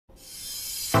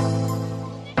Hi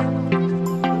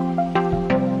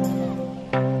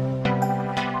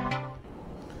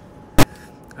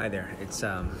there, it's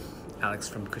Alex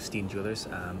from Christine Jewelers.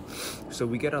 So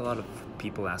we get a lot of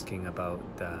people asking about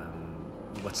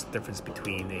what's the difference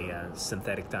between a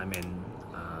synthetic diamond,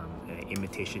 an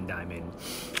imitation diamond,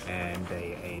 and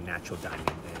a natural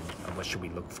diamond, and what should we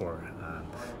look for.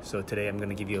 So today I'm going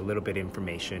to give you a little bit of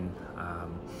information,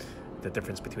 the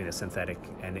difference between a synthetic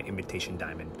and an imitation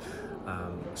diamond.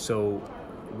 So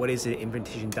what is an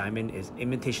imitation diamond?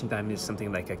 Imitation diamond is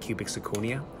something like a cubic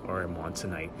zirconia or a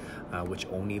monzonite, which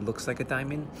only looks like a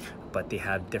diamond, but they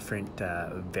have different,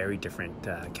 very different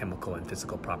chemical and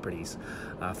physical properties.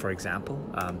 For example,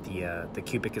 the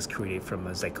cubic is created from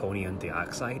a zirconium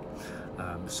dioxide,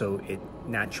 so it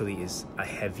naturally is a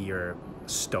heavier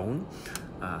stone.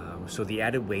 So the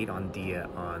added weight on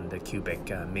the cubic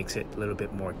makes it a little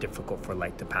bit more difficult for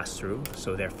light to pass through.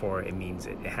 So therefore, it means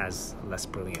it has less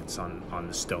brilliance on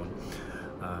the stone.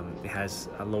 It has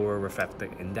a lower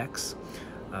refractive index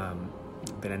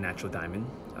than a natural diamond.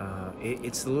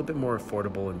 It's a little bit more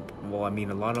affordable, and well, I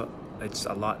mean, it's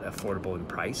a lot affordable in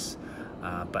price.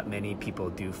 But many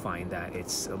people do find that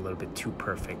it's a little bit too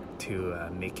perfect to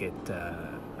make it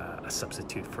a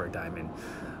substitute for a diamond.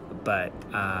 But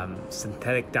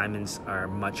synthetic diamonds are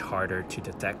much harder to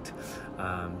detect.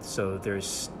 So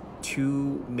there's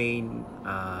two main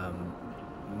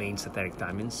synthetic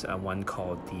diamonds. One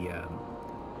called the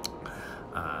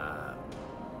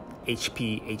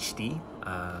Hpht,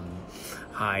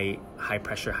 high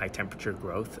pressure, high temperature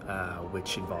growth,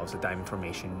 which involves a diamond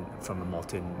formation from a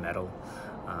molten metal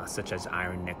such as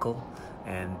iron, nickel.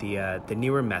 And the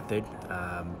newer method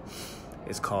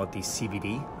is called the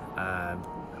CVD,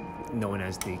 known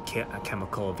as the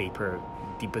chemical vapor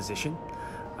deposition,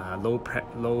 low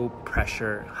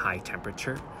pressure, high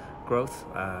temperature growth,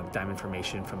 diamond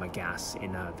formation from a gas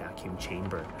in a vacuum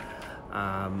chamber.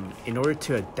 In order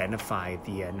to identify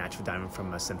the natural diamond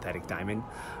from a synthetic diamond,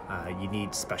 you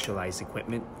need specialized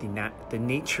equipment. The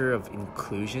nature of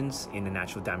inclusions in a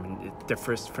natural diamond, it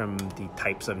differs from the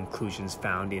types of inclusions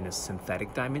found in a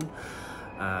synthetic diamond.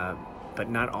 But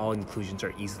not all inclusions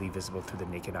are easily visible through the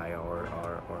naked eye or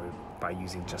by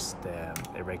using just a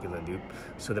regular loupe.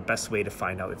 So the best way to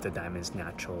find out if the diamond is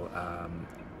natural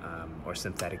or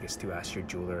synthetic is to ask your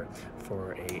jeweler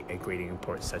for a grading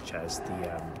report such as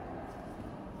the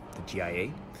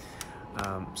GIA.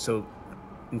 So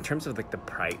in terms of like the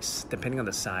price, depending on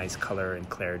the size, color, and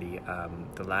clarity,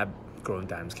 the lab-grown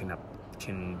diamonds can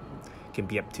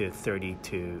be up to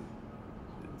 30%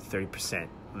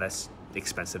 less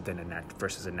expensive than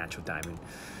versus a natural diamond.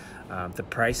 The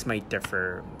price might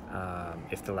differ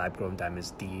if the lab-grown diamond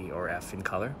is D or F in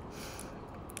color.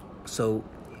 So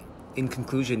in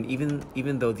conclusion,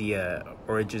 even though the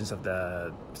origins of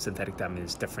the synthetic diamond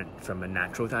is different from a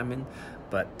natural diamond,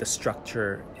 but the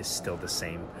structure is still the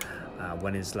same.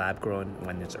 One is lab-grown,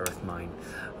 one is earth-mined.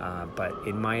 But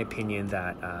in my opinion,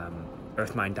 that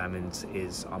earth-mined diamonds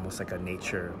is almost like a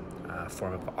nature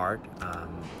form of art,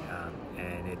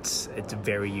 and it's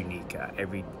very unique.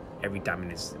 Every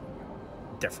diamond is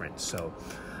different. So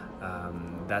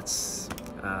that's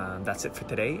it for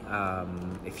today.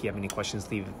 If you have any questions,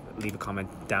 leave a comment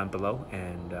down below,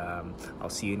 and I'll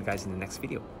see you guys in the next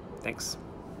video. Thanks.